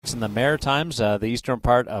in the Maritimes, the eastern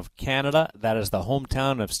part of Canada. That is the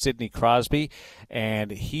hometown of Sidney Crosby,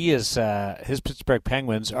 and his Pittsburgh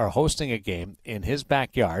Penguins are hosting a game in his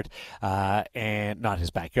backyard, and not his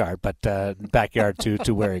backyard, but backyard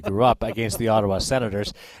to where he grew up, against the Ottawa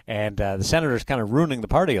Senators, and the Senators kind of ruining the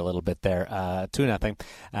party a little bit there, 2-0.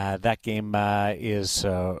 That game is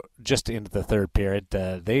just into the third period.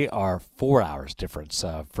 They are 4 hours difference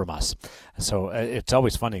from us, so it's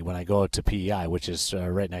always funny when I go to PEI, which is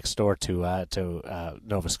right next door to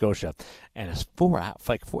Nova Scotia, and it's 4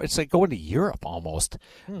 hours. It's like going to Europe almost,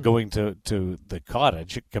 going to the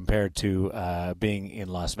cottage compared to being in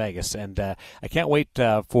Las Vegas. And I can't wait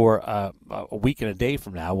for a week and a day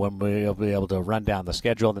from now when we'll be able to run down the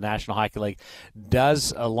schedule. The National Hockey League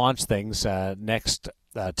does launch things next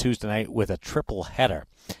Tuesday night with a triple header.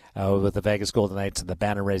 With the Vegas Golden Knights and the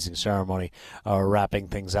banner-raising ceremony wrapping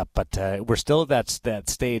things up. But we're still at that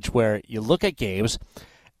stage where you look at games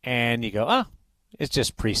and you go, it's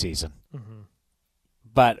just preseason. Mm-hmm.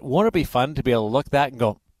 But won't it be fun to be able to look at that and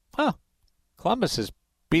go, Columbus is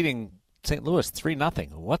beating St. Louis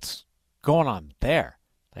 3-0. What's going on there?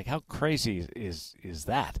 Like, how crazy is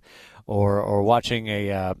that? Or watching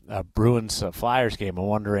a Bruins Flyers game and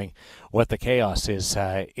wondering what the chaos is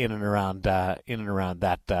in and around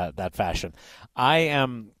that fashion.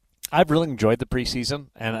 I've really enjoyed the preseason,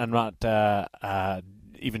 and I'm not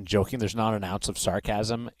even joking. There's not an ounce of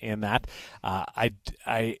sarcasm in that.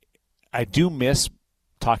 I do miss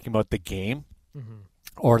talking about the game. Mm-hmm.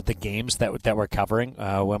 Or the games that we're covering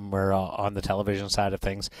when we're on the television side of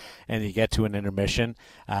things, and you get to an intermission.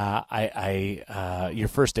 Your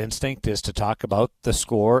first instinct is to talk about the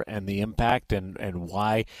score and the impact and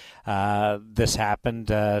why this happened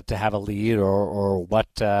to have a lead, or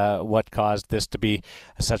what caused this to be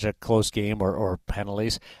such a close game, or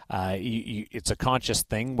penalties. It's a conscious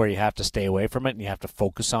thing where you have to stay away from it and you have to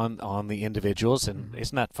focus on the individuals. And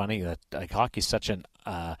isn't that funny that hockey's such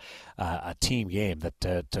a team game that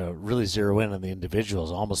to really zero in on the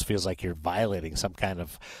individuals almost feels like you're violating some kind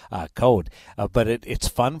of code. But it's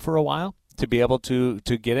fun for a while to be able to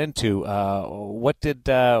get into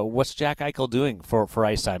what's Jack Eichel doing for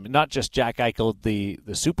ice time? Not just Jack Eichel, the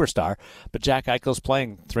superstar, but Jack Eichel's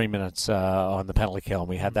playing 3 minutes on the penalty kill. And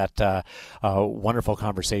we had that wonderful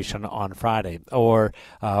conversation on Friday. Or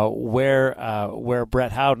where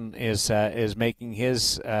Brett Howden is making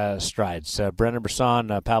his strides. Brendan Brisson,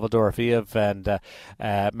 Pavel Dorofeev, and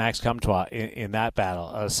Max Comtois in that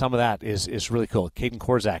battle. Some of that is really cool. Caden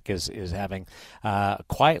Korzak is having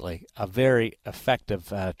quietly a very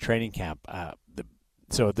effective training camp.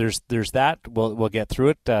 So there's that. We'll get through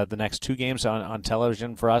it. The next two games on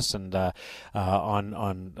television for us, and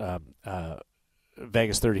on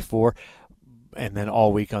Vegas 34, and then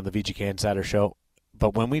all week on the VGK Insider Show.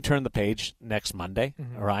 But when we turn the page next Monday,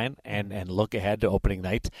 Ryan, and look ahead to opening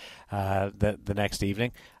night the next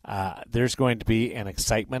evening, there's going to be an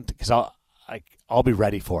excitement, because I'll be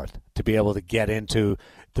ready for it, to be able to get into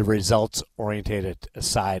the results-oriented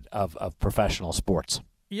side of professional sports.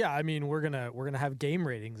 Yeah, I mean, we're gonna have game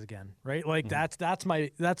ratings again, right? Like that's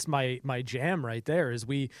my jam right there. Is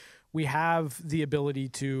we have the ability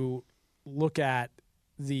to look at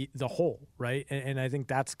the whole, right? And I think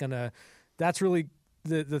that's really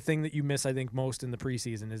the thing that you miss, I think, most in the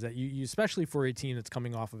preseason, is that you especially for a team that's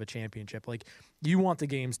coming off of a championship, like, you want the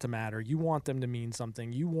games to matter. You want them to mean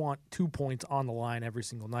something. You want 2 points on the line every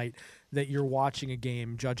single night that you're watching a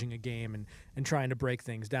game, judging a game, and trying to break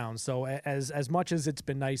things down. So as much as it's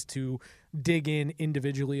been nice to dig in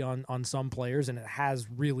individually on some players, and it has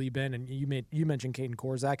really been, and you mentioned Caden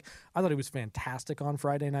Korzak. I thought he was fantastic on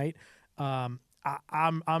Friday night.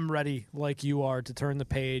 I'm ready, like you are, to turn the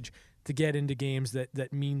page, to get into games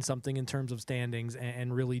that mean something in terms of standings,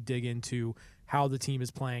 and really dig into how the team is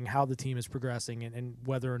playing, how the team is progressing, and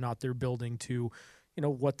whether or not they're building to,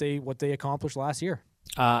 what they accomplished last year.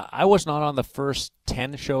 I was not on the first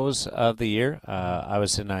 10 shows of the year. I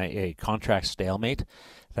was in a contract stalemate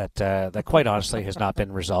that quite honestly has not been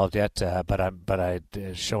resolved yet. But I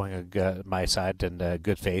showing my side and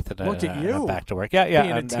good faith, and look at you, I'm back to work. Yeah,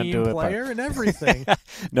 being a team player and everything.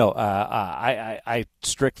 No, I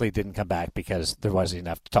strictly didn't come back because there wasn't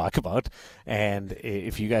enough to talk about. And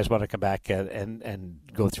if you guys want to come back and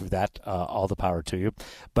go through that, all the power to you.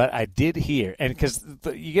 But I did hear, and because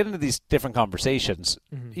you get into these different conversations,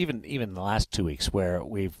 even in the last 2 weeks, where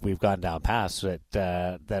we've gone down paths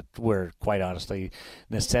that were quite honestly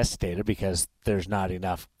necessitated because there's not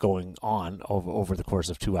enough going on over the course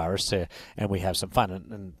of 2 hours and we have some fun.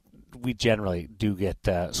 And we generally do get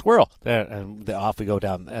squirrel, and off we go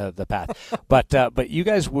down the path. But you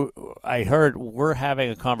guys, I heard, we're having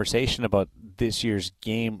a conversation about this year's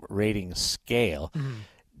game rating scale. Mm-hmm.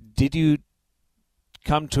 Did you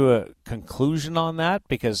come to a conclusion on that?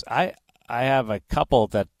 Because I have a couple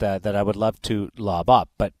that I would love to lob up,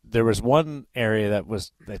 but there was one area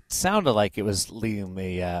that sounded like it was leading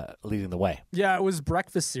the way. Yeah, it was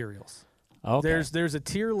breakfast cereals. Okay. There's a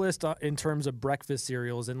tier list in terms of breakfast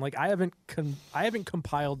cereals, and like I haven't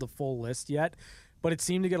compiled the full list yet, but it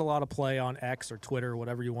seemed to get a lot of play on X or Twitter,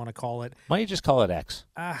 whatever you want to call it. Why don't you just call it X?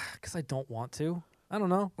 Because I don't want to. I don't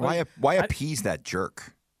know. Why appease that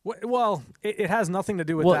jerk? Well, it has nothing to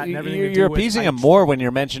do with Well, that. And everything you're to do appeasing with, him more when you're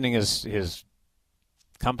mentioning his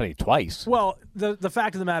company twice. Well, the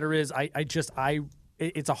fact of the matter is,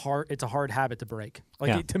 it's a hard habit to break.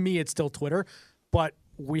 Like to me, it's still Twitter, but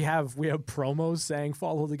we have promos saying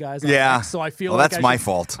follow the guys on X, so I feel like that's my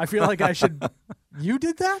fault. I feel like I should. You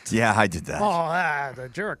did that? Yeah, I did that. Oh, the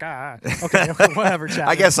jerk. Okay, whatever, Chapman.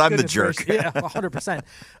 I guess I'm the Goodness jerk. gracious. Yeah, 100%.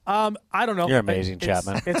 I don't know. You're amazing,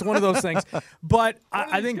 Chapman. It's one of those things. But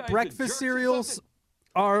I think breakfast cereals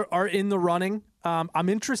are in the running. I'm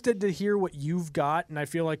interested to hear what you've got, and I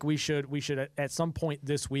feel like we should at some point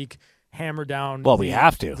this week hammer down we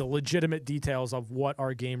have to. the legitimate details of what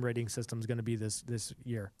our game rating system is going to be this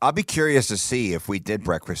year. I'll be curious to see if we did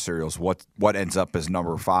breakfast cereals, what ends up as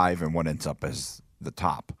number 5 and what ends up as the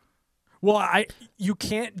top. Well, you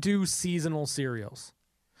can't do seasonal cereals.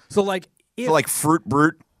 So like Fruit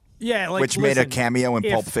Brute, which made a cameo in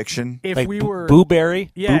Pulp Fiction. If like we were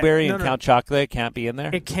Blueberry, Yeah, Blueberry no, and no. Count Chocolate can't be in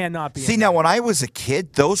there. it cannot be. See, in now there. when I was a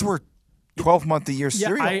kid, those were 12-month-a-year Yeah,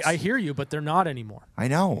 cereals. I hear you, but they're not anymore. I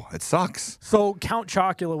know. It sucks. So Count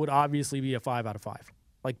Chocula would obviously be a 5 out of 5.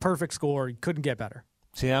 Like perfect score, you couldn't get better.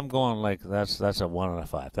 See, I'm going like that's a 1 out of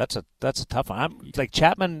 5. That's a tough one. I'm like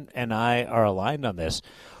Chapman and I are aligned on this.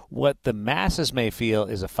 What the masses may feel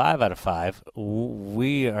is a 5 out of 5.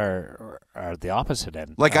 We are the opposite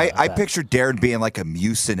end. Like of I that. pictured Darren being like a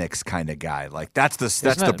Mucinix kind of guy. Like that's the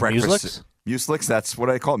that breakfast. Mucilix? That's what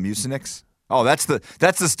I call it, Mucinix. Oh, that's the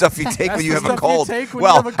stuff you take when you have a Stuff cold. you take when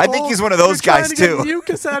Well, you have a I think cold. he's one of those You're guys trying to get too.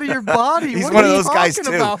 mucus out of your body. He's What one are of you those guys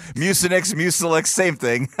talking too. about? Mucinix, Mucilix, same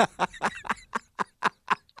thing.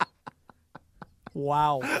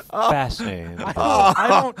 Wow. Fascinating. I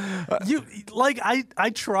don't. You like I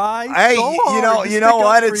try. Hey, so hard to you know stick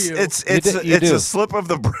what? up for It's you. You do. a slip of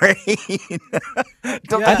the brain.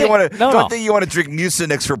 Don't Yeah. think you want to. No, Don't no. think you want to drink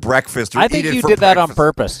Mucinix for breakfast. Or I eat think it you for did that on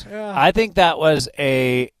breakfast. purpose. Yeah. I think that was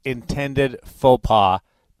a intended faux pas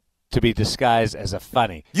to be disguised as a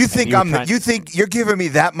funny. You And think were I'm? trying- You think you're giving me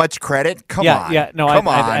that much credit? Come yeah, on. yeah. No, come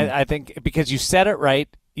on. I think because you said it right,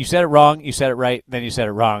 you said it wrong, you said it right, then you said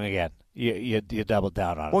it wrong again. You doubled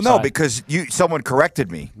down on it. Well, So no, I- because someone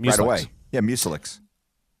corrected me right Mucilix. away. Yeah, Mucilix.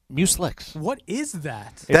 Mucilix. What is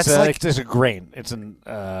that? That's It's like- it's a grain. It's an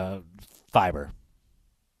fiber.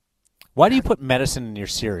 Why do you put medicine in your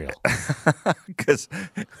cereal? Because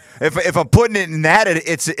if I'm putting it in that,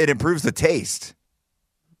 it improves the taste.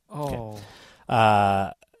 Oh.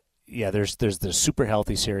 Yeah, there's the super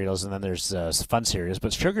healthy cereals, and then there's fun cereals.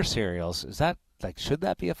 But sugar cereals, is that like, should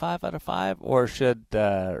that be a 5 out of 5, or should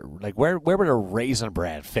like where would a Raisin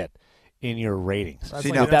Bran fit in your ratings? That's See,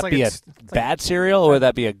 like- now- Would that's that like be a- a it's like- bad cereal, or would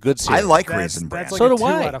that be a good cereal? I like That's, Raisin Bran. that's like So a do 2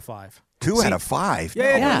 I. out of 5. 2 out of 5.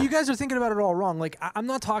 Yeah, Yeah. you guys are thinking about it all wrong. Like I'm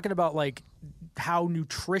not talking about like how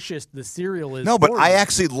nutritious the cereal is. No, but for I you.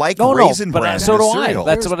 actually like no, Raisin but Bran. so in do a I. cereal.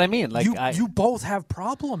 That's what I mean. Like, you both have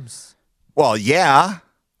problems. Well, yeah.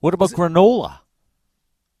 what about granola?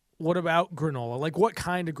 What about granola? Like what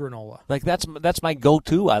kind of granola? Like that's my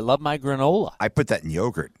go-to. I love my granola. I put that in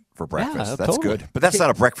yogurt for breakfast. That's totally. good. But that's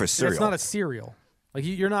not a breakfast cereal. It's not a cereal. Like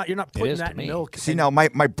you're not putting is that to in me. milk. See, and- now my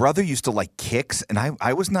brother used to like Kix, and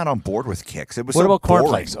I was not on board with Kix. It was What so about boring.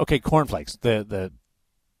 cornflakes? Okay, cornflakes, the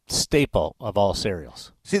staple of all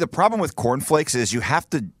cereals. See, the problem with cornflakes is you have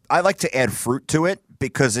to. I like to add fruit to it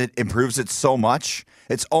because it improves it so much.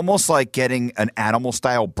 It's almost like getting an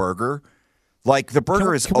animal-style burger. Like the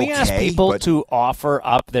burger is Can okay, we ask people but to offer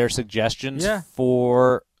up their suggestions Yeah.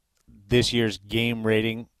 for this year's game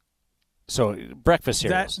rating? So breakfast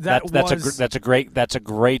cereals. That's a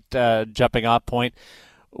great jumping off point.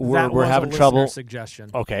 We're that was having a listener trouble. Suggestion.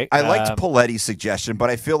 Okay, I liked Pauletti's suggestion, but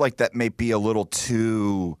I feel like that may be a little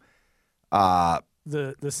too.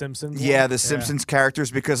 The Simpsons. Yeah, one? the Simpsons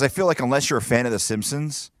characters, because I feel like unless you're a fan of the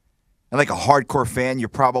Simpsons, and like a hardcore fan, you're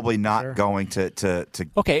probably not Sure. going to.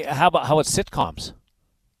 Okay, how about sitcoms?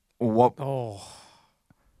 What? Oh,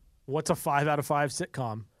 what's a 5 out of 5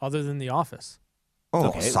 sitcom other than The Office? Oh,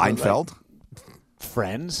 Okay, Seinfeld.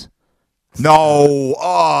 Friends. No.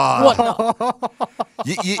 What? No.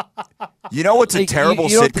 You know what's a Like, terrible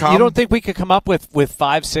you don't sitcom? you don't think we could come up with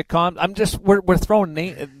 5 sitcoms? We're throwing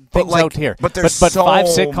things like, out here. but there's but so- 5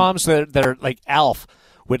 sitcoms that are like Alf.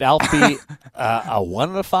 Would Alf be a 1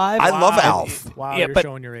 out of 5? I love Alf. Wow, Yeah, you're but-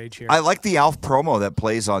 showing your age here. I like the Alf promo that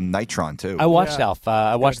plays on Nitron too. I watched Yeah. Alf.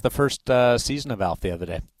 I watched the first season of Alf the other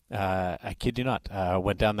day. I kid you not.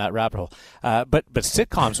 Went down that rabbit hole. But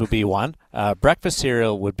sitcoms would be one. Breakfast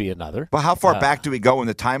cereal would be another. But how far back do we go in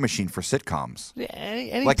the time machine for sitcoms?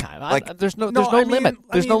 Any Like- time. like- There's no I mean- limit.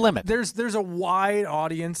 There's no I mean, limit. There's a wide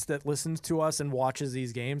audience that listens to us and watches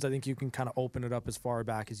these games. I think you can kind of open it up as far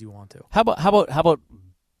back as you want to. How about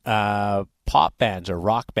pop bands or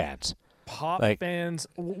rock bands? Pop Like- bands.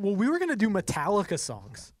 Well, we were gonna do Metallica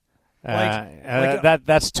songs.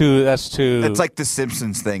 That's too. It's like the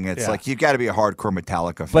Simpsons thing. It's Yeah. like you got to be a hardcore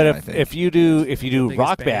Metallica fan. But I think. if you do biggest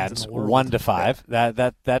rock bands in bands the world. 1 to 5,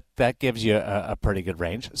 that gives you a pretty good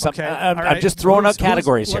range. Okay, I'm all right. just throwing out Who's-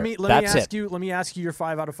 categories let here. me That's ask it. you. Let me ask you your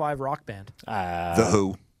 5 out of 5 rock band. The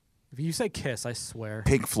Who, If you say Kiss, I swear.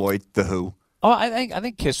 Pink Floyd, The Who. Oh, I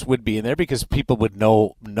think Kiss would be in there because people would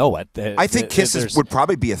know it. I think Kisses There's- would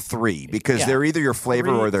probably be a 3 because Yeah. they're either your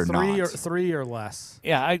flavor or they're not. Three or less.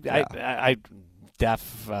 Yeah, I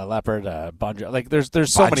Def Leppard, Bon Jovi. Like there's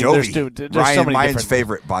so Bon many. Jovi. There's Ryan, so many Ryan's different.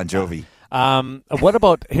 favorite, Bon Jovi. What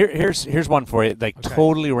about here's one for you, like Okay.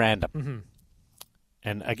 totally random. Mm-hmm.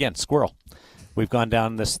 And again, squirrel. We've gone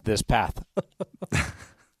down this path.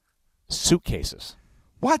 Suitcases,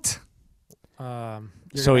 What?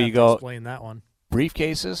 You're So gonna you have to go- explain that one.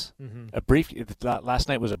 briefcases. Last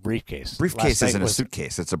night was a briefcase. Briefcase Last isn't night a was-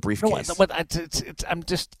 suitcase. It's a No, briefcase. but I'm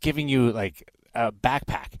just giving you like a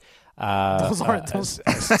backpack. Those aren't those.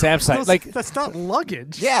 Samsung. Like That's not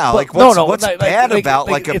luggage. yeah, Well, like what's, no, what's like- bad like- about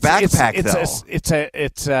like a backpack though?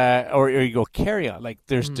 It's or you go carry on. Like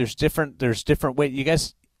there's different ways. You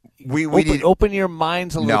guys we need open your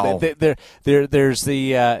minds a little No. bit. There's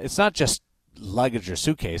the it's not just luggage or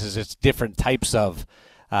suitcases. It's different types of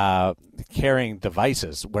carrying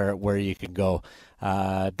devices where you can go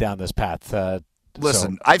down this path.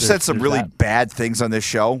 Listen, So I've said there's- some there's really that. bad things on this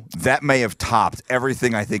show. That may have topped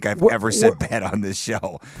everything I think I've ever said bad on this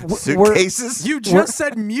show. Suitcases? You just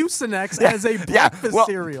said Mucinex as a breakfast well,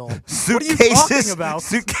 cereal. What are Suitcases? you talking about?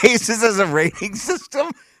 Suitcases as a rating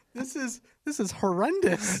system? This is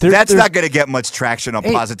horrendous. That's not going to get much traction on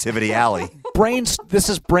Hey. Positivity Alley. This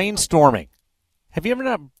is brainstorming. Have you ever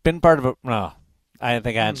not been part of a? No, I didn't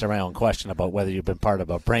think I answered my own question about whether you've been part of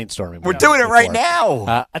a brainstorming. We're doing it right before.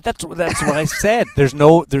 now. That's what I said. There's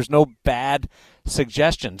no bad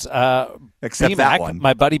suggestions. Except BMAC, that one.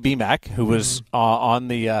 my buddy BMAC, who was on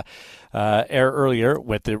the air earlier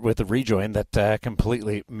with the rejoin that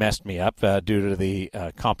completely messed me up due to the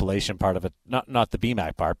compilation part of it. Not the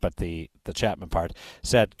BMAC part, but the Chapman part.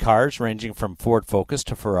 Said cars ranging from Ford Focus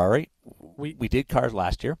to Ferrari. We did cars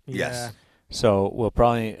last year, Yes. so we'll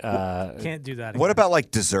probably Can't do that. What again. about like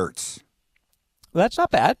desserts? that's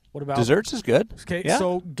not bad. What about- desserts is good. Okay, yeah.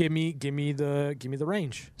 so give me the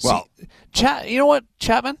range. Well, You know what,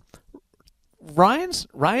 Chapman? Ryan's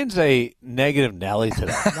a negative Nelly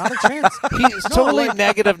today. Not a chance. He's totally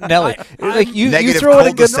negative Nelly. Like you Negative throw in a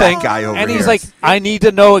good cul-de-sac thing, guy over and he's here. like, "I need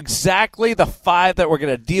to know exactly the 5 that we're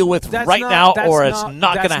going to deal with That's right not- now, that's or it's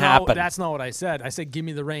not going to happen." That's not what I said. I said give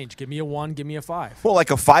me the range. Give me a 1. Give me a 5. well,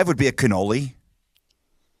 like a 5 would be a cannoli.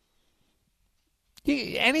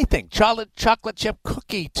 Anything, chocolate chip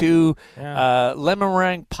cookie to Yeah. lemon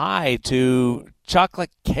meringue pie to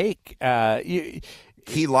chocolate cake.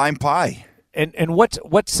 Key lime pie. And what's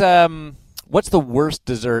the worst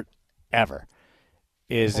dessert ever?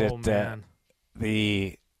 Is Oh, it man.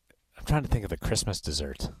 I'm trying to think of the Christmas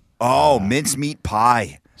dessert, Oh, mincemeat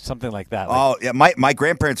pie. something like that. Oh, yeah. My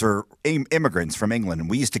grandparents were immigrants from England, and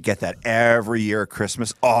we used to get that every year at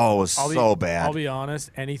Christmas. Oh, it was so bad. I'll be honest.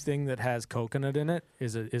 Anything that has coconut in it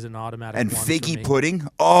is an automatic. And 1 for figgy me. pudding.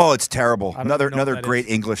 Oh, it's terrible. I don't even know Another what that great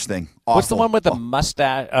is. English thing. What's the Awful. one with the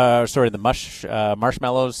mustache? Sorry, the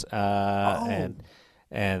marshmallows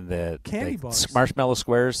and the Candy like, bars. marshmallow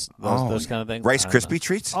squares. Those kind of things. Rice I don't know. Krispie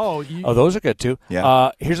treats. Oh, Oh, those are good too.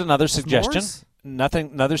 Yeah. Here's another suggestion. S'mores?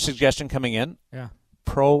 Another suggestion coming in. yeah.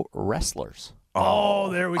 Pro wrestlers. Oh,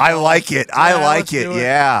 there we go. I like it. I Yeah, like let's it. do it.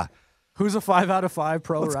 Yeah. Who's a 5 out of 5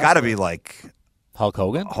 pro? It's wrestler? got to be like Hulk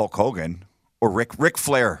Hogan. Hulk Hogan or Ric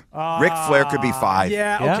Flair. Ric Flair could be 5.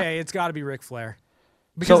 Yeah, Yeah. okay, it's got to be Ric Flair.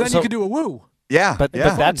 Because then so- you could do a woo. Yeah. But yeah.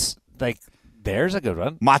 but that's like there's a good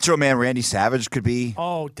one. Macho Man Randy Savage could be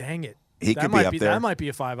Oh, dang it. He that could might be up there. That might be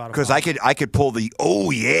a 5 out of 5. because I could pull the oh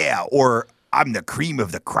yeah or I'm the cream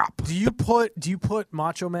of the crop. Do you put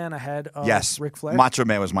Macho Man ahead of Yes, Ric Flair? Macho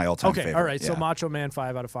Man was my all-time okay, favorite. all right. So yeah. Macho Man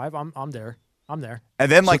 5 out of 5. I'm there.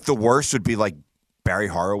 And then like the worst would be like Barry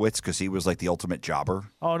Horowitz because he was like the ultimate jobber.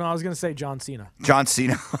 Oh no, I was gonna say John Cena. John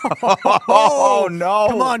Cena. Oh no!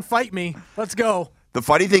 Come on, fight me. Let's go. The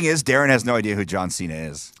funny thing is, Darren has no idea who John Cena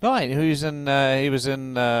is. Oh, I knew he was in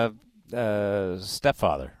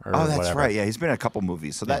Stepfather. Or Oh, that's whatever. right. Yeah, he's been in a couple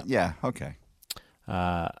movies. So okay.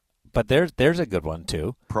 But there's a good one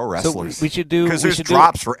too. Pro wrestlers. So we should do because there's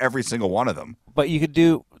drops for every single one of them. But you could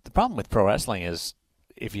do. The problem with pro wrestling is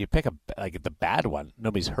if you pick the bad one,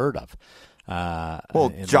 nobody's heard of.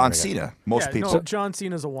 Well, John Cena. Most people. No, John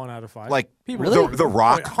Cena's a 1 out of 5. Like people, the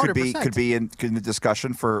Rock could 100%. be in the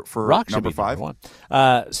discussion for Rock should number be 5. Number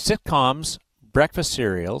 1. Sitcoms, breakfast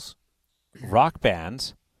cereals, rock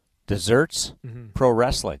bands, desserts, pro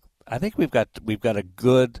wrestling. I think we've got a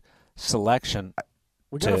good selection.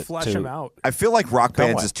 We got to flesh them out. I feel like rock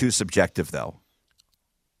bands is too subjective, though.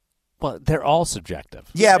 Well, they're all subjective.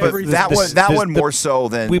 Yeah, but that one more so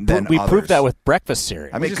than we others. proved that with breakfast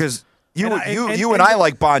cereal. I mean, because you and I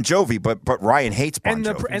like Bon Jovi, but Ryan hates Bon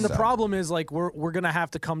Jovi. And the problem is like we're gonna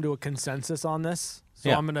have to come to a consensus on this. So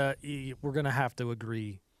we're gonna have to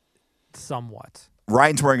agree somewhat.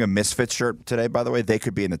 Ryan's wearing a Misfits shirt today, by the way. They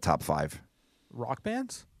could be in the top 5. Rock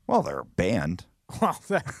bands? Well, they're a band. Well,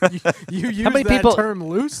 you use that term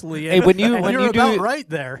loosely. Hey, when you you're do about right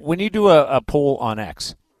there. When you do a poll on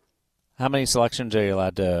X, how many selections are you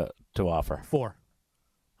allowed to offer? 4.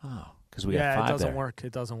 Oh, because we got 5 it doesn't there. work.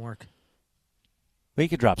 It doesn't work. We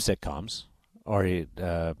could drop sitcoms, or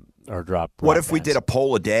drop. What if we did a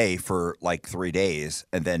poll a day for like 3 days,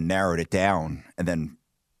 and then narrowed it down, and then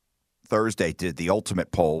Thursday did the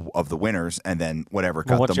ultimate poll of the winners, and then whatever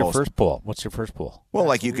got the most. What's your first poll? What's your first poll? Well,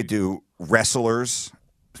 like you could do wrestlers,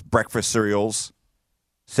 breakfast cereals,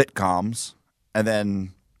 sitcoms, and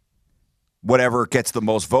then whatever gets the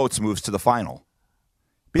most votes moves to the final.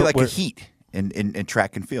 Be like a heat in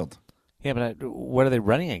track and field. Yeah, but what are they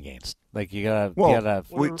running against? Like you gotta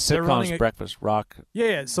sitcoms, breakfast, rock.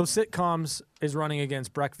 Yeah. So sitcoms is running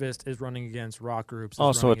against breakfast, is running against rock groups.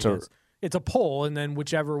 So it's a poll, and then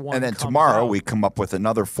whichever one. And then comes tomorrow out, we come up with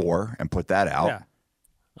another 4 and put that out. Yeah.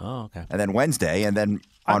 Oh, okay. And then Wednesday, and then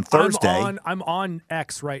on Thursday, I'm on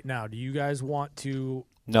X right now. Do you guys want to?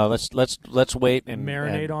 No, let's wait and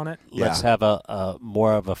marinate on it. Let's have a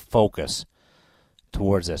more of a focus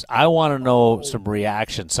towards this. I want to know some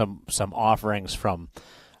reaction, some offerings from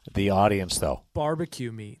the audience, though.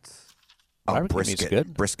 Barbecue meats. Barbecue meat's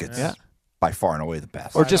good. Briskets, yeah, by far and away the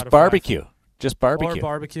best. Or just barbecue. Just barbecue. Or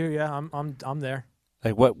barbecue. Yeah, I'm there.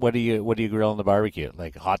 Like what do you grill on the barbecue?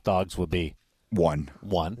 Like hot dogs would be 1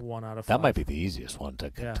 out of 5. That might be the easiest one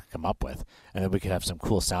to come up with, and then we could have some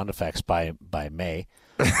cool sound effects by May.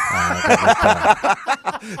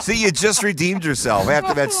 See, you just redeemed yourself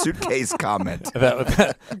after that suitcase comment.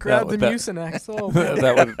 Grab the Mucinex.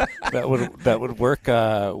 That would work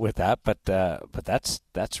with that, but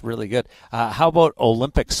that's really good. How about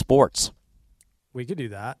Olympic sports? We could do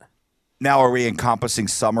that. Now, are we encompassing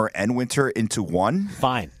summer and winter into one?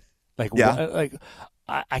 Fine.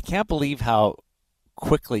 I can't believe how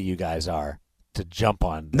quickly you guys are to jump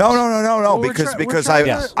on this. No. Well, because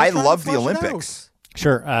I love the Olympics.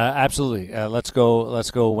 Sure, absolutely. Let's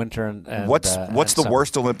go winter and what's the summer.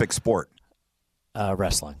 worst Olympic sport?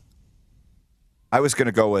 Wrestling. I was going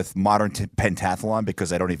to go with modern pentathlon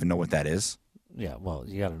because I don't even know what that is. Yeah, well,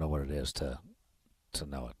 you got to know what it is to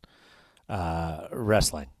know it.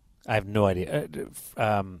 Wrestling. I have no idea.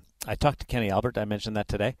 I talked to Kenny Albert. I mentioned that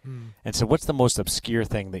today, and said, "What's the most obscure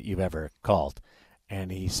thing that you've ever called?"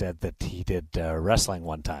 And he said that he did wrestling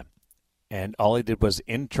one time, and all he did was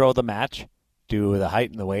intro the match, do the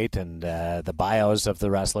height and the weight and the bios of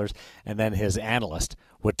the wrestlers, and then his analyst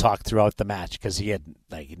would talk throughout the match because he had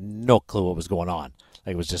no clue what was going on.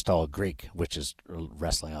 Like, it was just all Greek, which is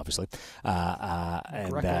wrestling, obviously,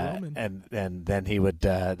 and then he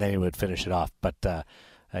would finish it off. But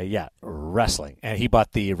wrestling, and he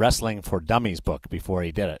bought the Wrestling for Dummies book before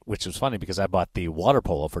he did it, which was funny because I bought the Water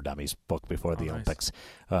Polo for Dummies book before the Olympics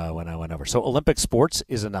when I went over. So Olympic sports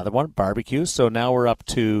is another one. Barbecue. So now we're up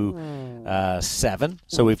to 7.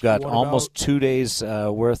 So we've got almost 2 days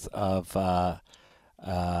worth of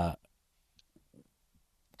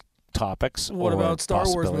topics. What about Star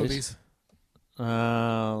Wars movies?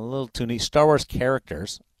 A little too neat. Star Wars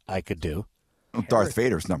characters I could do. Darth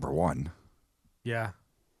Vader's number 1. Yeah.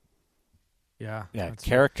 Yeah. Yeah,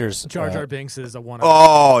 characters. Jar Jar Binks is a one.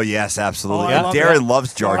 Oh yes, absolutely. I love Darren that.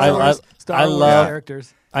 loves Jar Star Jar. Wars, Star Wars love-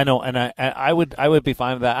 characters. I know, and I would be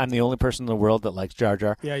fine with that. I'm the only person in the world that likes Jar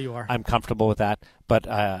Jar. Yeah, you are. I'm comfortable with that, but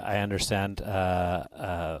I understand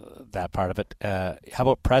that part of it. How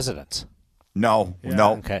about presidents? No, Yeah.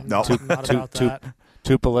 no, Okay. no. Not about that.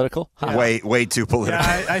 Too political? Yeah. Way too political.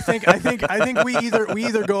 Yeah, I think we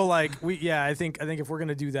either go like I think if we're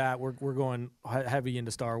gonna do that, we're going heavy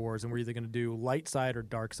into Star Wars, and we're either gonna do light side or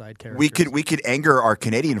dark side characters. We could anger our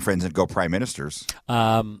Canadian friends and go prime ministers.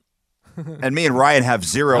 And me and Ryan have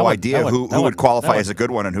zero idea who would qualify as a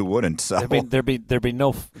good one and who wouldn't. So There'd be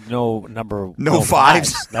no number No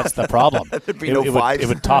fives. That's the problem. There'd be no fives. It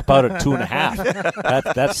would top out at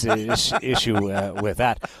 2.5. That's the issue with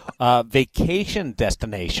that. Vacation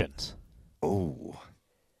destinations. Oh,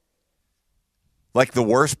 like the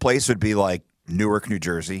worst place would be like Newark, New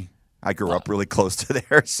Jersey. I grew up really close to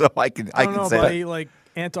there, so I can know, say buddy, that. like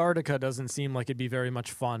Antarctica doesn't seem like it'd be very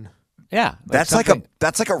much fun. Yeah, That's like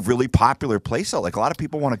a really popular place though. Like a lot of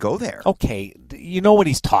people want to go there. okay. You know what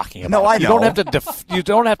he's talking about. No, I You know. don't have to. You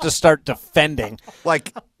don't have to start defending.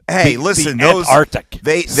 Like, hey, listen, the those Antarctic.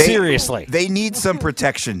 They Seriously. they need some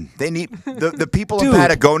protection. They need the people Dude, of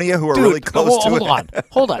Patagonia who are really close to it.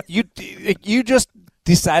 Hold on. You just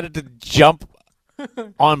decided to jump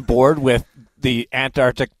on board with the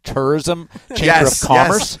Antarctic Tourism Chamber of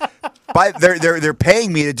Commerce. Yes. But they're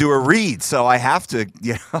paying me to do a read, so I have to.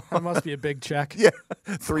 That must be a big check. Yeah,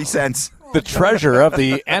 3 cents. The treasurer of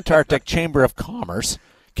the Antarctic Chamber of Commerce.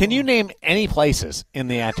 Can you name any places in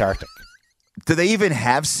the Antarctic? Do they even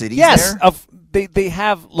have cities Yes, there? they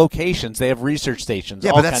have locations. They have research stations.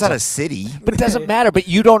 Yeah, all but that's kinds not of- a city. But it doesn't matter. But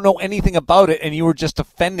you don't know anything about it, and you were just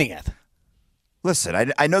defending it.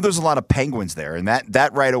 Listen, I know there's a lot of penguins there, and that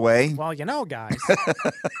right away. Well, guys,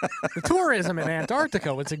 the tourism in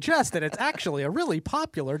Antarctica would suggest that it's actually a really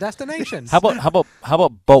popular destination. How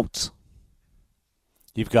about boats?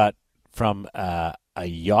 You've got from a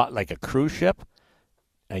yacht, like a cruise ship,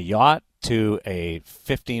 a yacht to a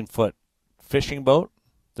 15-foot fishing boat.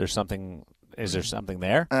 Is there something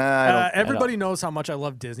there? Everybody knows how much I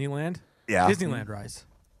love Disneyland. Yeah. Disneyland rides.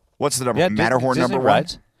 What's the number? Yeah, Matterhorn Disney number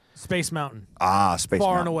rides. Space Mountain. Space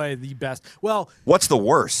Far Mountain. and away the best. Well, What's the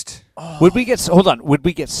worst? Would we get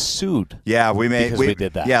sued? Yeah, we Because we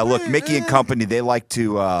did that. Yeah, look, Mickey and company, they like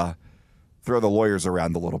to throw the lawyers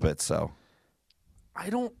around a little bit. So I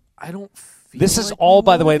don't feel This is like all, we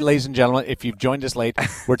by the way, would. ladies and gentlemen, if you've joined us late,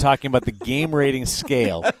 we're talking about the game rating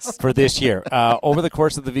scale for this year. Over the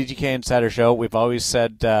course of the VGK Insider Show, we've always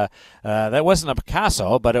said that wasn't a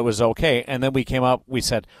Picasso, but it was okay. And then we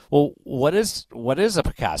said, well, what is a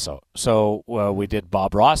Picasso? So we did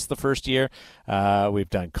Bob Ross the first year. We've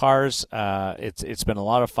done Cars. It's been a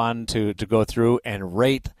lot of fun to go through and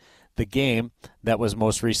rate the game that was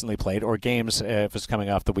most recently played, or games if it's coming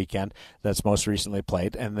off the weekend that's most recently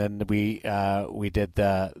played, and then we did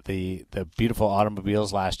the beautiful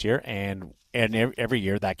automobiles last year, and every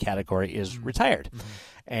year that category is retired,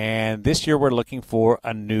 and this year we're looking for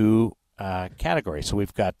a new category. So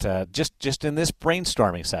we've got just in this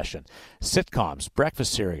brainstorming session, sitcoms,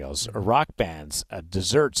 breakfast cereals, rock bands,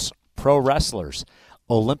 desserts, pro wrestlers,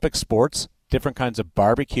 Olympic sports, different kinds of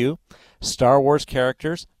barbecue, Star Wars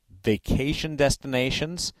characters, vacation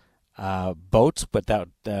destinations, boats, but that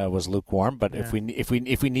was lukewarm. But if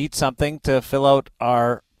we need something to fill out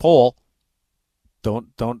our poll,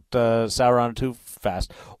 don't sour on it too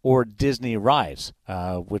fast. Or Disney rides.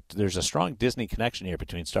 There's a strong Disney connection here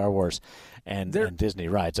between Star Wars and Disney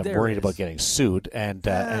rides. I'm worried about getting sued, and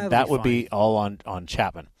that would be all on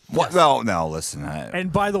Chapman. what? No, listen.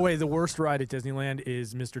 And by the way, the worst ride at Disneyland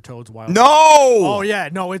is Mr. Toad's Wild Ride. No. Oh yeah,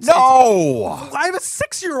 no, it's No. I have a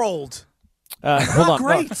 6-year-old. Hold on,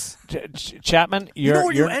 Great. Chapman. You know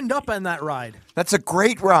where you you're end up on that ride. That's a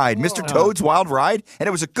great ride, Mr. Toad's Wild Ride, and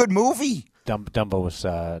it was a good movie. Dumbo's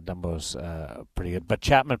pretty good, but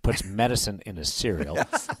Chapman puts medicine in his cereal,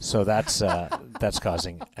 so that's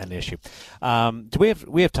causing an issue. Do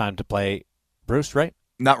we have time to play Bruce? Right?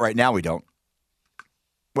 Not right now. We don't.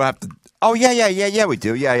 We'll have to. Oh yeah. We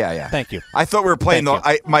do. Yeah. Thank you. I thought we were playing Thank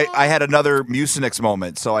I had another Mucinex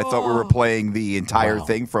moment, so I thought we were playing the entire Wow.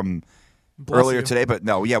 thing from Bless earlier you. today. But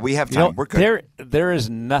no, yeah, we have time. We're good. There is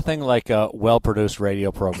nothing like a well-produced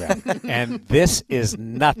radio program, and this is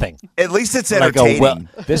nothing. At least it's Like entertaining.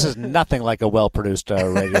 this is nothing like a well-produced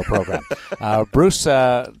radio program. Bruce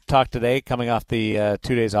talked today, coming off the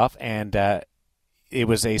 2 days off, and it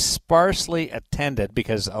was a sparsely attended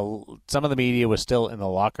because some of the media was still in the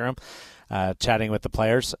locker room chatting with the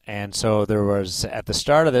players. And so there was, at the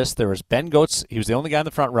start of this, there was Ben Goetz. He was the only guy in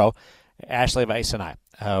the front row. Ashley Weiss and I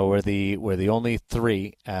were the only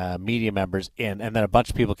three media members in, and then a bunch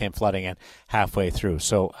of people came flooding in halfway through.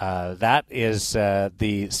 So that is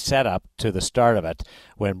the setup to the start of it,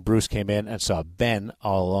 when Bruce came in and saw Ben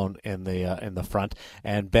all alone in the front,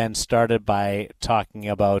 and Ben started by talking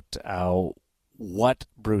about what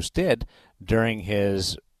Bruce did during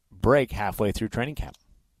his break halfway through training camp.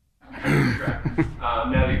 Now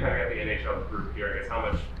that you kind of got the NHL group here, I guess how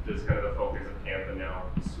much does kind of the focus of camp and now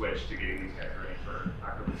switch to getting these guys ready for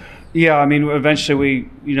October 10th? Yeah, I mean, eventually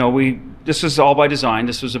this was all by design.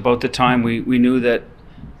 This was about the time we knew that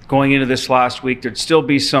going into this last week, there'd still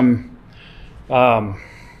be some little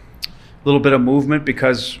bit of movement,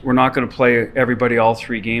 because we're not going to play everybody all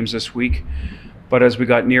 3 games this week. But as we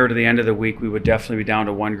got near to the end of the week, we would definitely be down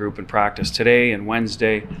to one group in practice today and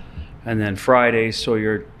Wednesday and then Friday. So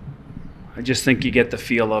I just think you get the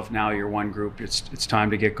feel of now you're one group. It's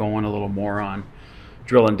time to get going a little more on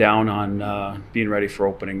drilling down on being ready for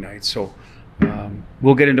opening night. So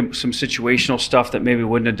we'll get into some situational stuff that maybe we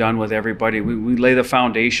wouldn't have done with everybody. We lay the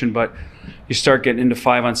foundation, but you start getting into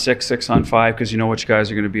 5-on-6, 6-on-5, because you know which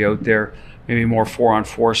guys are going to be out there. Maybe more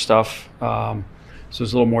 4-on-4 stuff. So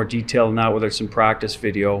there's a little more detail in that, whether it's some practice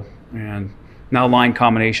video. And now line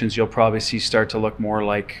combinations you'll probably see start to look more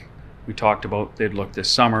like we talked about they'd look this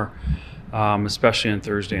summer, especially on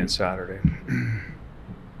Thursday and Saturday.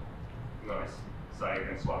 Nice. So you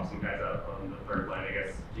can swap some guys out on the third line, I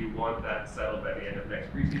guess. Do you want that settled by the end of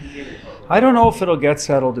next preseason game? I don't know if it'll get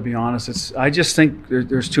settled, to be honest. I just think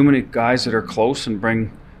there's too many guys that are close and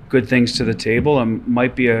bring good things to the table, and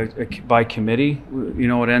might be a by committee,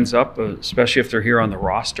 it ends up, especially if they're here on the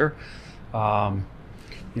roster. Pav's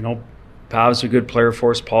a good player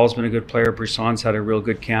for us. Paul's been a good player. Brisson's had a real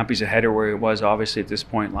good camp. He's ahead of where he was, obviously, at this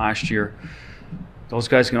point last year. Those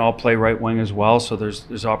guys can all play right wing as well, so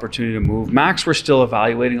there's opportunity to move. Max, we're still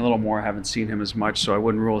evaluating a little more. I haven't seen him as much, so I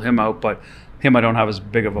wouldn't rule him out, but him I don't have as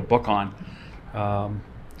big of a book on.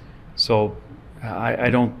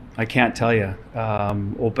 I can't tell you.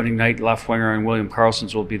 Opening night, left winger and William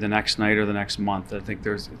Karlsson's will be the next night or the next month. I think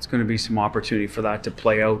it's going to be some opportunity for that to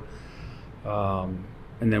play out,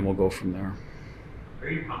 and then we'll go from there. Are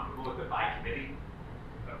you comfortable with the by committee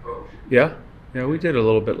approach? Yeah, we did a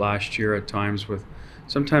little bit last year at times.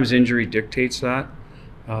 Sometimes injury dictates that,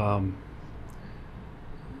 and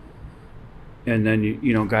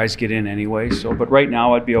then guys get in anyway. So, but right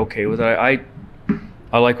now I'd be okay with it.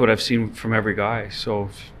 I like what I've seen from every guy. So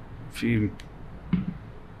if you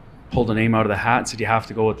pulled a name out of the hat and said you have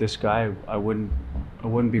to go with this guy, I wouldn't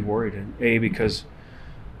be worried. Because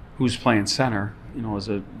who's playing center, is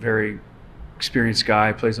a very experienced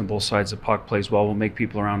guy, plays on both sides of the puck, plays well, will make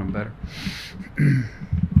people around him better. I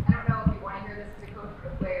don't know if you want to hear this as a coach,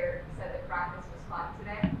 but a player said that practice was fun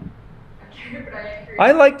today. I'm curious, but I am curious.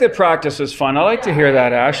 I like that practice is fun. I like to hear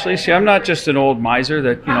that, Ashley. See, I'm not just an old miser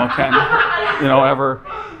that, can, ever,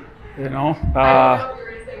 I don't know if you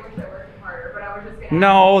were going to say wish I worked harder, but I was just going to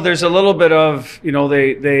No, there's a little bit of,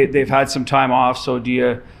 they've had some time off, so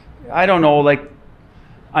I don't know,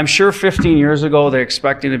 I'm sure 15 years ago they're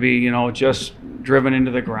expecting to be, just driven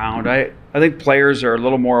into the ground. I think players are a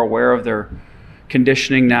little more aware of their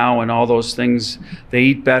conditioning now and all those things. They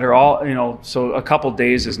eat better, so a couple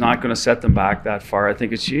days is not going to set them back that far. I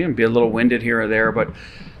think you can be a little winded here or there, but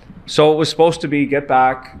so it was supposed to be get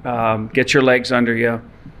back, get your legs under you,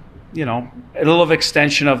 a little of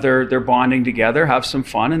extension of their bonding together, have some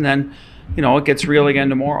fun, and then, it gets real again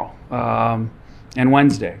tomorrow. And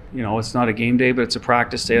Wednesday, it's not a game day, but it's a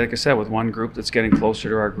practice day, like I said, with one group that's getting closer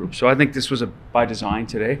to our group. So I think this was by design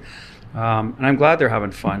today, and I'm glad they're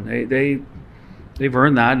having fun. They've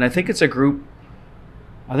earned that, and I think it's a group.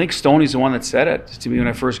 I think Stoney's the one that said it to me when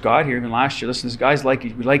I first got here, even last year. Listen, these guys we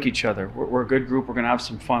like each other. We're a good group. We're going to have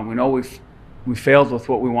some fun. We know we failed with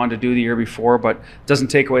what we wanted to do the year before, but it doesn't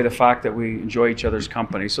take away the fact that we enjoy each other's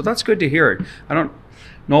company. So that's good to hear. I don't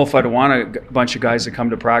know if I'd want a bunch of guys that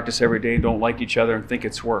come to practice every day and don't like each other and think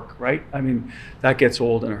it's work, right? I mean, that gets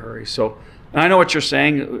old in a hurry. So I know what you're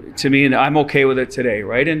saying to me, and I'm okay with it today,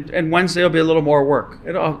 right? And Wednesday will be a little more work.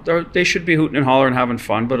 They should be hooting and hollering, having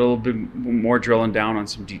fun, but it'll be more drilling down on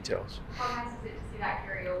some details. How nice is it to see that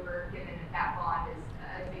carry over, given that bond is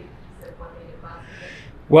a big piece of what they did last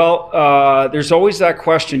season? Well, there's always that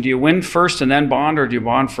question: do you win first and then bond, or do you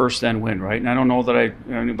bond first then win? Right? And I don't know that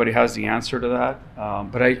anybody has the answer to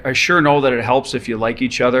that, but I sure know that it helps if you like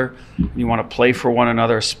each other and you want to play for one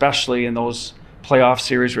another, especially in those playoff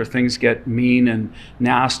series where things get mean and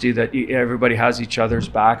nasty, that everybody has each other's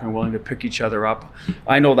back and willing to pick each other up.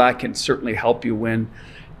 I know that can certainly help you win.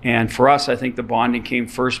 And for us, I think the bonding came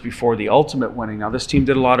first before the ultimate winning. Now, this team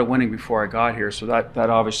did a lot of winning before I got here, so that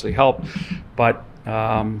obviously helped. But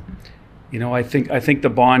I think the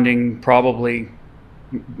bonding probably,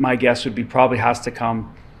 my guess would be, probably has to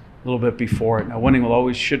come a little bit before it. Now,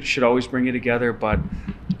 winning should always bring you together, but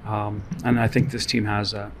and I think this team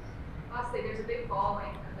has that. Lastly, there's a big following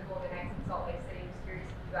of the Golden Knights in Salt Lake City. Just curious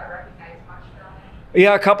if you got recognized much down there.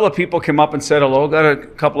 Yeah, a couple of people came up and said hello. Got a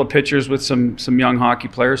couple of pictures with some young hockey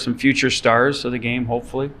players, some future stars of the game,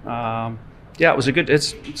 hopefully. Yeah, it was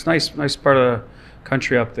it's nice part of the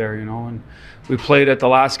country up there, and we played at the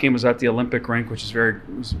last game was at the Olympic rink, which is it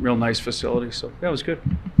was a real nice facility. So yeah, it was good.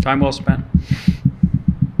 Time well spent.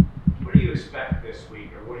 What do you expect this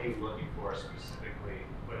week, or what are you looking for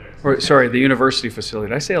specifically? The university facility.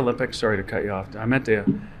 Did I say Olympic? Sorry to cut you off. I meant the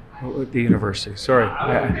university. Sorry.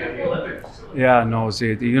 The Olympic facility. Yeah, no, it's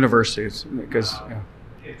the university. It's because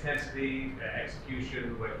intensity,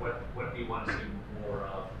 execution. What do you want to see more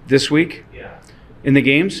of this week? Yeah. In the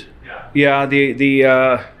games? Yeah. Yeah,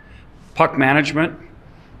 the puck management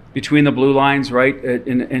between the blue lines, right?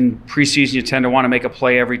 In preseason, you tend to want to make a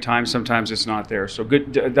play every time. Sometimes it's not there. So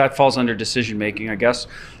good. That falls under decision making, I guess.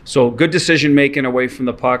 So good decision making away from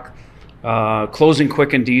the puck, closing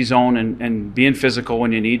quick in D zone, and being physical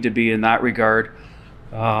when you need to be in that regard.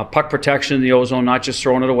 Puck protection in the O zone, not just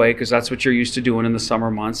throwing it away, because that's what you're used to doing in the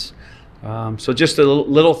summer months. So just the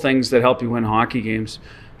little things that help you win hockey games.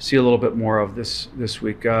 See a little bit more of this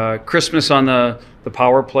week. Christmas on the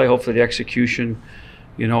power play. Hopefully the execution,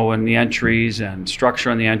 and the entries and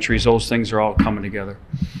structure on the entries. Those things are all coming together.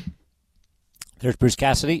 There's Bruce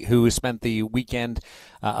Cassidy, who spent the weekend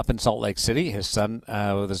up in Salt Lake City. His son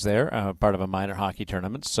was there, part of a minor hockey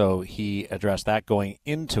tournament, so he addressed that going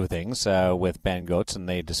into things with Ben Goetz, and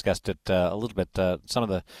they discussed it a little bit. Some of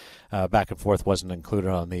the back and forth wasn't included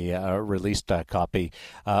on the released copy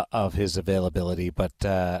of his availability, but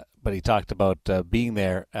he talked about being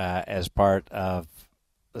there as part of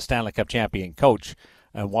the Stanley Cup champion coach,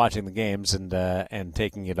 and watching the games and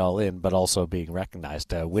taking it all in, but also being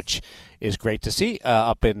recognized, which is great to see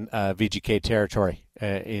up in VGK territory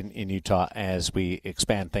in Utah as we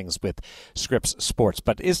expand things with Scripps Sports.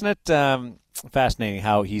 But isn't it fascinating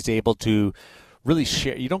how he's able to really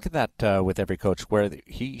share? You don't get that with every coach, where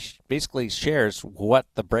he basically shares what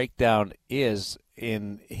the breakdown is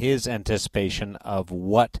in his anticipation of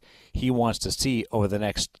what he wants to see over the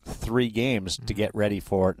next 3 games to get ready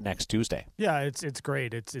for next Tuesday. Yeah, it's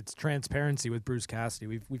great. It's transparency with Bruce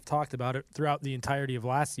Cassidy. We've talked about it throughout the entirety of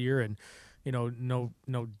last year, and no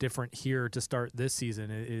different here to start this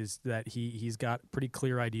season. Is that he's got pretty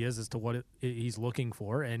clear ideas as to what he's looking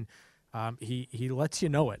for, and he lets you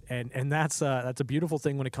know it, and that's a beautiful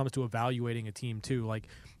thing when it comes to evaluating a team too. Like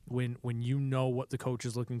when you know what the coach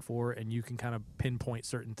is looking for and you can kind of pinpoint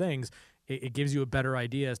certain things, it gives you a better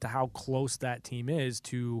idea as to how close that team is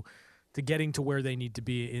to getting to where they need to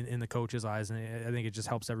be in the coach's eyes, and I think it just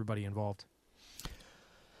helps everybody involved.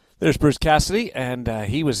 There's Bruce Cassidy, and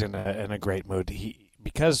he was in a great mood.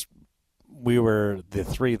 Because we were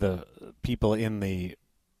the people in the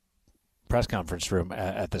press conference room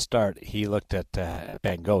at the start, he looked at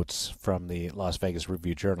Ben Goetz from the Las Vegas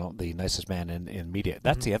Review-Journal, the nicest man in media.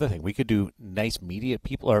 That's the other thing. We could do nice media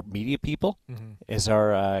people, or media people is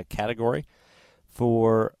our category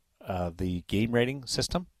for the game rating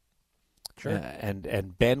system. Sure.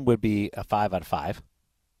 And Ben would be a 5 out of 5,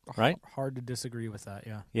 right? Hard to disagree with that,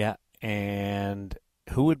 yeah. Yeah, and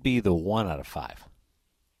who would be the 1 out of 5?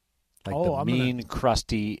 Like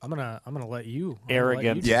crusty. I'm gonna let you.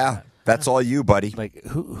 Arrogant. Yeah, that's all you, buddy. Like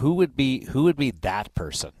who would be that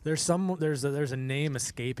person? There's a name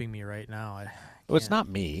escaping me right now. Well, it's not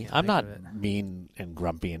me. I'm not mean and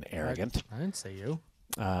grumpy and arrogant. I didn't say you.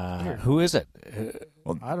 Who is it?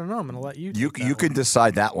 I don't know. I'm gonna let you. You can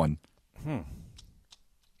decide that one.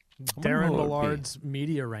 Darren Millard's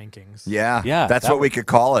media rankings. Yeah, that's what we could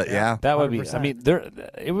call it. Yeah, that would be. I mean,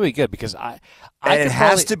 it would be good because and it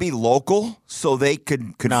has to be local so they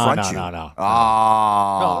could confront you. No.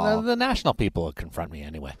 Oh, no, the national people would confront me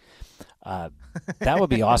anyway. That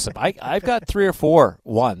would be awesome. I've got 3 or 4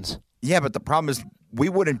 ones. Yeah, but the problem is we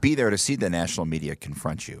wouldn't be there to see the national media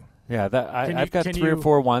confront you. Yeah, I've got 3 or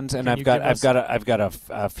 4 ones, and I've got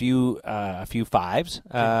a few 5s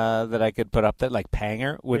that I could put up there. Like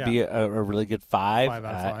Panger would be a really good 5. 5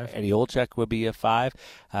 out of 5. Eddie Olczyk would be a 5.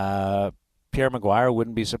 Pierre Maguire,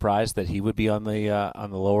 wouldn't be surprised that he would be on the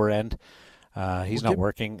lower end. He's not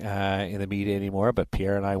working in the media anymore, but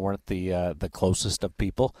Pierre and I weren't the closest of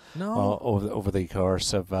people over the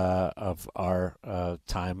course of our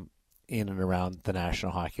time in and around the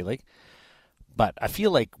National Hockey League. But I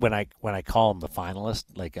feel like when I call him the finalist,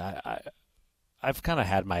 like I've kind of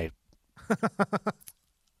had my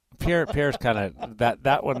Pierre's kind of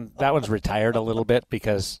that one's retired a little bit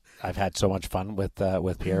because I've had so much fun with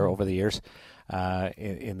Pierre over the years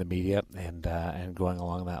in the media and going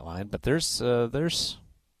along that line. But there's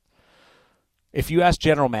if you ask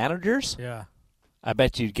general managers, Yeah. I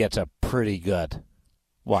bet you'd get a pretty good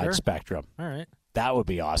wide Sure. spectrum. All right. That would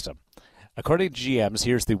be awesome. According to GMs,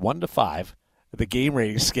 here's the 1 to 5, the game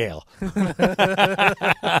rating scale. that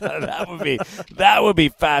would be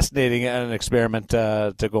fascinating and an experiment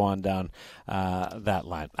to go on down that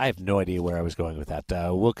line. I have no idea where I was going with that.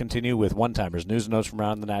 We'll continue with one-timers, news and notes from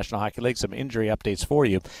around the National Hockey League, some injury updates for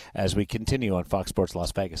you as we continue on Fox Sports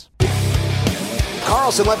Las Vegas.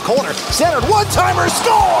 Carlson left corner, centered, one-timer,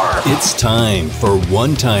 score! It's time for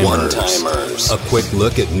One-Timers. A quick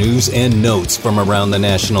look at news and notes from around the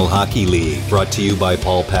National Hockey League. Brought to you by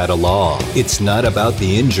Paul Padalaw. It's not about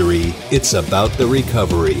the injury, it's about the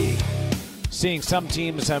recovery. Seeing some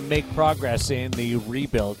teams make progress in the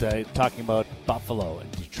rebuild, talking about Buffalo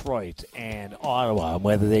and Detroit and Ottawa, and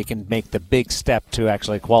whether they can make the big step to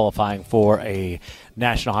actually qualifying for a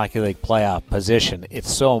National Hockey League playoff position.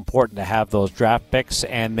 It's so important to have those draft picks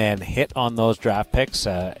and then hit on those draft picks.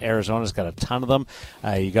 Arizona's got a ton of them.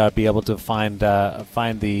 You got to be able to find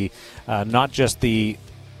the not just the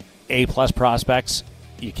A-plus prospects.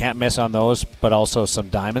 You can't miss on those, but also some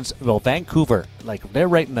diamonds. Well, Vancouver, like they're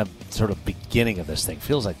right in the sort of beginning of this thing.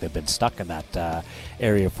 Feels like they've been stuck in that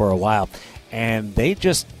area for a while. And they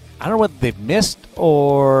just, I don't know whether they've missed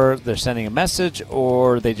or they're sending a message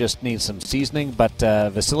or they just need some seasoning. But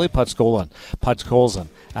Vasily Podkolzin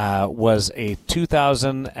was a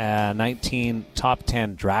 2019 top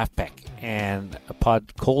 10 draft pick. And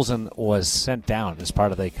Podkolzin was sent down as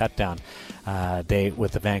part of the cut-down day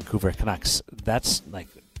with the Vancouver Canucks. That's like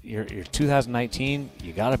you're 2019.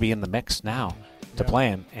 You got to be in the mix now to play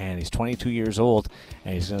him. And he's 22 years old,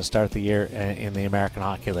 and he's going to start the year in the American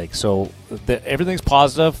Hockey League. So everything's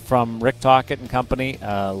positive from Rick Tocchet and company.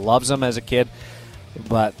 Loves him as a kid,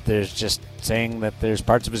 but there's just saying that there's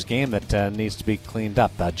parts of his game that needs to be cleaned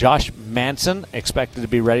up. Josh Manson expected to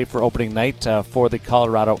be ready for opening night for the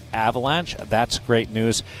Colorado Avalanche. That's great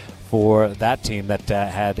news for that team that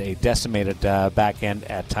had a decimated back end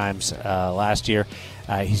at times last year.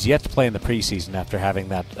 He's yet to play in the preseason after having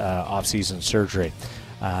that off-season surgery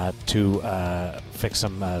to fix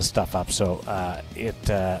some stuff up. So it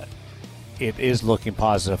is looking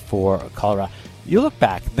positive for Colorado. You look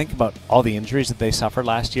back and think about all the injuries that they suffered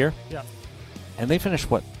last year. Yeah. And they finished,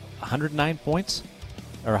 109 points?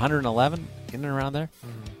 Or 111? In and around there?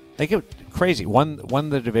 Mm-hmm. They get crazy. Won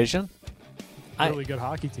the division. Really good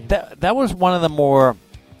hockey team. That was one of the more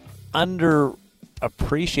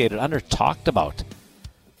underappreciated, under-talked about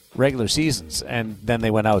regular seasons, and then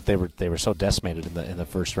they went out. They were so decimated in the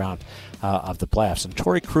first round of the playoffs. And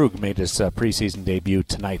Torrey Krug made his preseason debut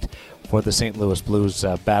tonight for the St. Louis Blues,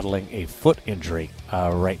 battling a foot injury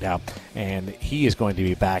right now, and he is going to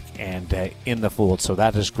be back and in the fold. So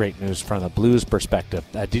that is great news from the Blues' perspective.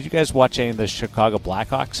 Did you guys watch any of the Chicago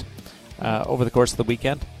Blackhawks over the course of the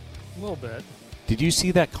weekend? A little bit. Did you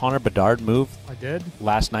see that Connor Bedard move? I did.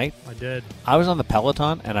 Last night? I did. I was on the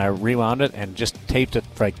Peloton, and I rewound it and just taped it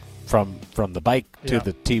like from the bike to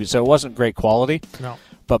the TV. So it wasn't great quality. No.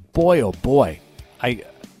 But boy, oh boy, I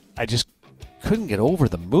just couldn't get over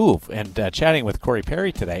the move. And chatting with Corey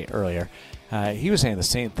Perry today earlier, he was saying the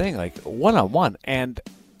same thing, like one-on-one. And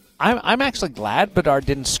I'm actually glad Bedard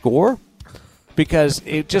didn't score because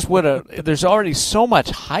it just would have – there's already so much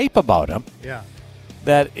hype about him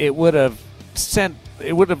that it would have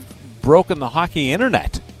broken the hockey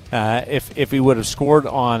internet if he would have scored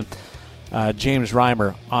on James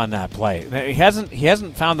Reimer on that play. Now, he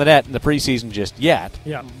hasn't found the net in the preseason just yet.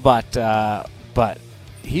 Yeah. But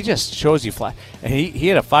he just shows you flat. And he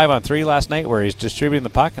had a 5-on-3 last night where he's distributing the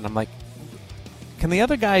puck, and I'm like, can the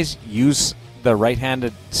other guys use the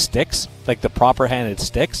right-handed sticks, like the proper-handed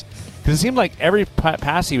sticks? Because it seemed like every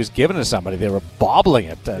pass he was giving to somebody, they were bobbling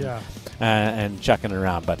it and chucking it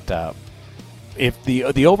around. But if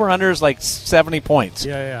the over-under is like 70 points,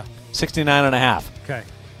 69.5. Okay.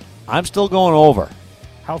 I'm still going over.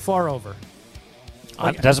 How far over?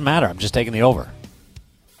 It doesn't matter. I'm just taking the over.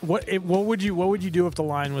 What would you do if the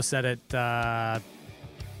line was set at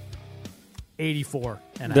 84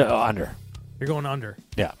 and a half? Under. You're going under.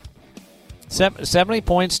 Yeah. 70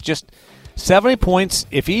 points. Just 70 points.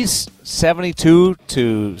 If he's 72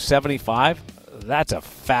 to 75, that's a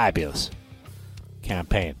fabulous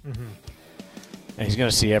campaign. Mm-hmm. And he's going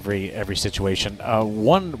to see every situation.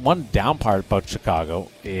 One down part about Chicago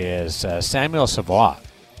is Samuel Savoie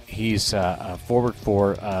He's a forward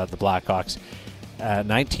for the Blackhawks.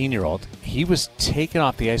 19-year-old. He was taken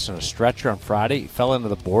off the ice on a stretcher on Friday. He fell into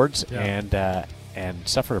the boards and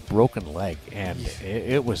suffered a broken leg, and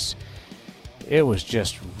it was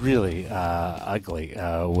just really ugly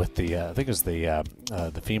with the I think it was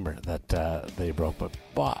the femur that they broke.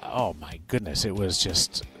 But oh my goodness, it was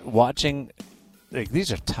just watching. Like,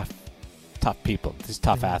 these are tough people. These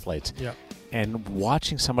tough athletes. Yeah. And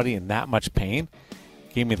watching somebody in that much pain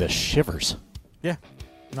gave me the shivers. Yeah.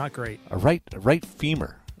 Not great. A right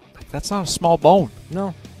femur. Like, that's not a small bone.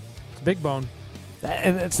 No. It's a big bone.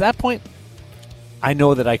 And it's that point, I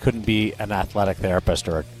know that I couldn't be an athletic therapist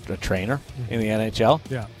or a trainer in the NHL.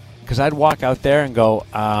 Yeah. Because I'd walk out there and go,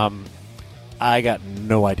 I got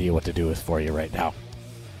no idea what to do for you right now.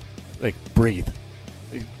 Like, breathe.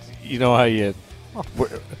 You know how you...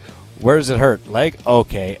 Where does it hurt? Leg?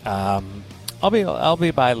 Okay. I'll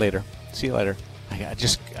be by later. See you later. I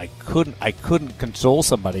couldn't console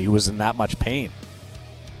somebody who was in that much pain.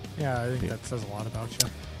 Yeah, I think that says a lot about you.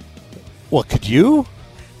 Well, could you?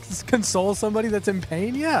 Just console somebody that's in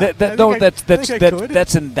pain? Yeah.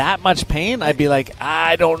 That's in that much pain. I'd be like,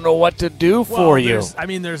 I don't know what to do for you.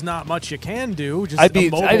 There's not much you can do. Just I'd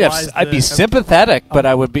be sympathetic, but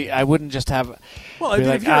I wouldn't just have. Well,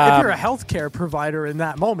 if you're a healthcare provider in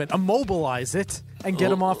that moment, immobilize it and get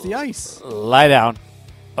them off the ice. Lie down.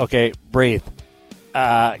 Okay, breathe.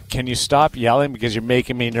 Can you stop yelling because you're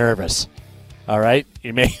making me nervous? All right,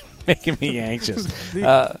 you're making me anxious.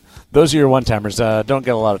 Those are your one-timers. Don't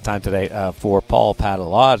get a lot of time today for Paul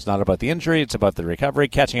Padelaw. It's not about the injury; it's about the recovery.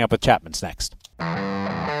 Catching up with Chapman's next.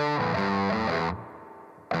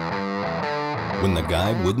 When the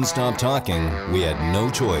guy wouldn't stop talking, we had no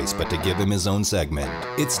choice but to give him his own segment.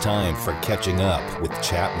 It's time for Catching Up with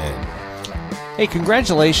Chapman. Hey,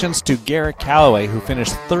 congratulations to Garrett Calloway, who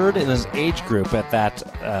finished third in his age group at that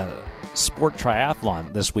sport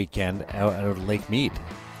triathlon this weekend out of Lake Mead.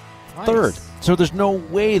 Nice. Third. So there's no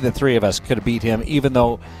way the three of us could have beat him, even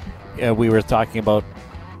though we were talking about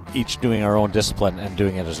each doing our own discipline and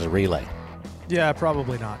doing it as a relay. Yeah,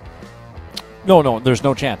 probably not. No, there's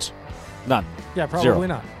no chance. None. Yeah, probably Zero.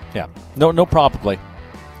 not. Yeah. No, probably.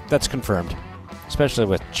 That's confirmed, especially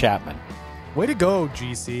with Chapman. Way to go,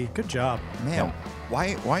 GC. Good job. Man,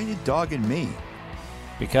 why are you dogging me?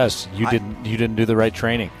 Because you didn't do the right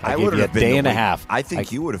training. I gave you a day and a half. I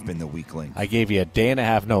think you would have been the weakling. I gave you a day and a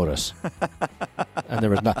half notice, and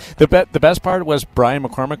there was not. The best part was Brian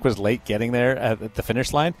McCormick was late getting there at the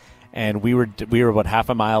finish line, and we were about half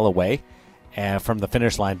a mile away, from the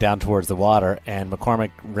finish line down towards the water. And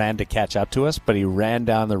McCormick ran to catch up to us, but he ran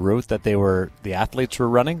down the route that the athletes were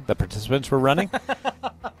running, the participants were running.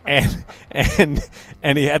 And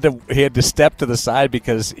he had to step to the side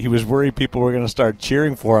because he was worried people were going to start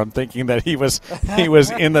cheering for him, thinking that he was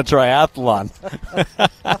in the triathlon.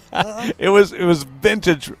 It was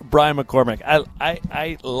vintage Brian McCormick.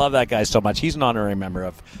 I love that guy so much. He's an honorary member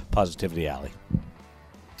of Positivity Alley.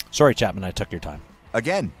 Sorry, Chapman, I took your time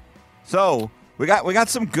again. So we got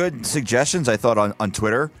some good suggestions, I thought, on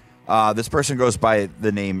Twitter. This person goes by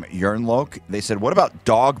the name Yernlok. They said, what about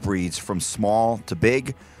dog breeds from small to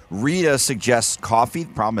big? Rita suggests coffee.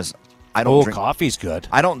 The problem is I don't drink coffee's good.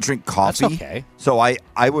 I don't drink coffee. That's okay. So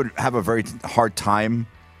I would have a very hard time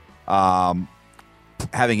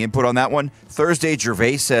having input on that one. Thursday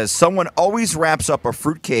Gervais says, someone always wraps up a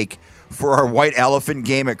fruitcake for our white elephant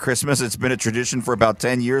game at Christmas. It's been a tradition for about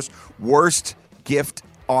 10 years. Worst gift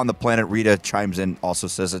on the planet. Rita chimes in, also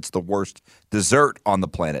says it's the worst dessert on the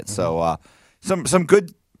planet. So some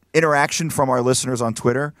good interaction from our listeners on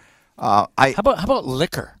Twitter. How about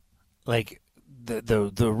liquor? Like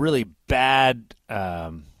the really bad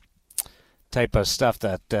type of stuff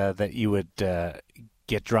that you would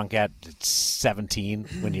get drunk at 17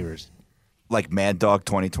 when you were like Mad Dog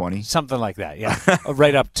 2020, something like that. Yeah,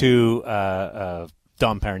 right up to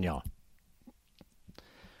Dom Perignon.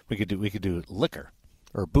 We could do liquor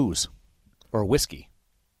or booze or whiskey.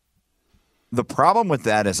 The problem with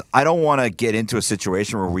that is I don't want to get into a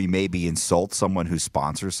situation where we maybe insult someone who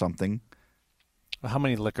sponsors something. How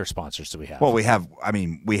many liquor sponsors do we have? Well, we have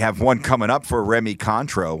one coming up for Remy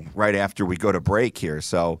Contro right after we go to break here.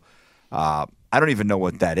 So I don't even know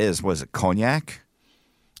what that is. Was it cognac?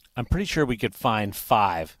 I'm pretty sure we could find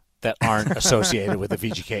 5 that aren't associated with the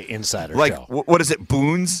VGK Insider show. What is it?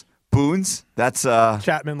 Boons? That's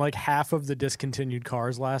Chapman. Like half of the discontinued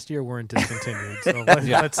cars last year weren't discontinued. So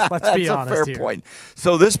let's be honest fair here. Point.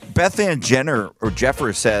 So this Beth Ann Jenner or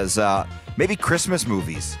Jeffer says maybe Christmas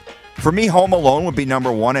movies. For me, Home Alone would be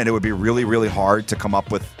number 1, and it would be really, really hard to come up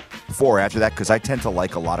with 4 after that because I tend to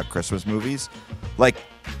like a lot of Christmas movies. Like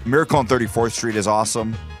Miracle on 34th Street is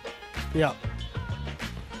awesome. Yeah.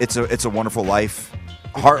 It's a Wonderful Life.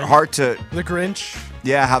 Hard to. The Grinch.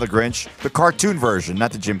 Yeah, How the Grinch. The cartoon version,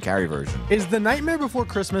 not the Jim Carrey version. Is The Nightmare Before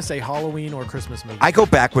Christmas a Halloween or Christmas movie? I go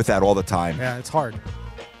back with that all the time. Yeah, it's hard.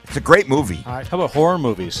 It's a great movie. All right. How about horror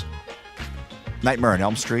movies? Nightmare on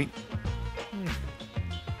Elm Street.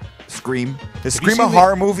 Scream. Is Have you Scream a seen the-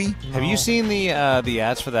 horror movie? Have you seen the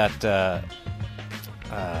ads for that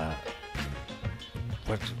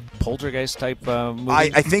what poltergeist type movie?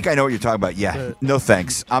 I think I know what you're talking about. Yeah. No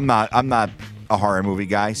thanks. I'm not a horror movie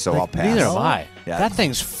guy, so I'll pass. Neither am I. Yeah. That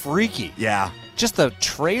thing's freaky. Yeah. Just the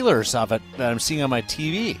trailers of it that I'm seeing on my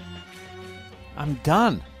TV. I'm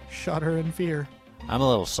done. Shudder in fear. I'm a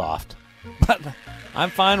little soft, but I'm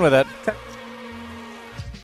fine with it.